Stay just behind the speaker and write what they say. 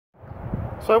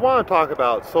So I want to talk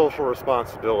about social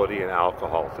responsibility and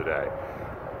alcohol today.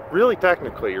 Really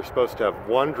technically, you're supposed to have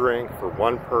one drink for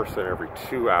one person every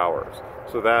 2 hours.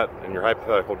 So that, in your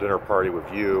hypothetical dinner party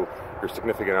with you, your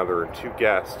significant other, and two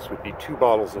guests, would be 2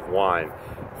 bottles of wine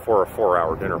for a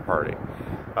 4-hour dinner party.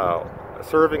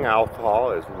 Serving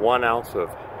alcohol is 1 ounce of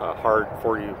hard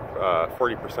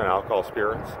 40% alcohol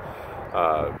spirits,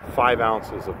 5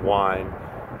 ounces of wine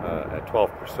at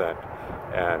 12%,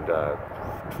 and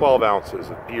 12 ounces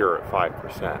of beer at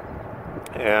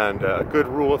 5%. And a good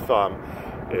rule of thumb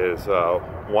is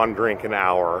 1 drink an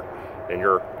hour, and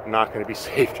you're not going to be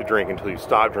safe to drink until you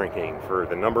stop drinking for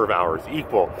the number of hours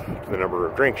equal to the number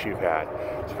of drinks you've had.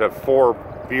 So if you have 4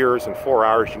 beers in 4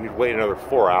 hours, you need to wait another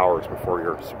 4 hours before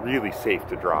you're really safe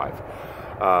to drive.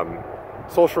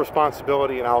 Social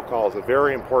responsibility and alcohol is a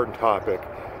very important topic,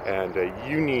 and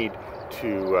you need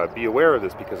to be aware of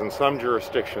this, because in some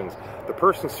jurisdictions the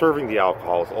person serving the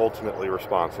alcohol is ultimately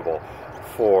responsible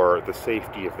for the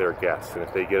safety of their guests, and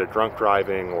if they get a drunk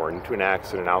driving or into an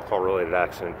accident, an alcohol-related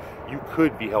accident, you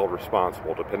could be held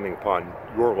responsible depending upon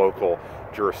your local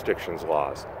jurisdiction's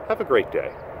laws. Have a great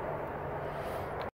day.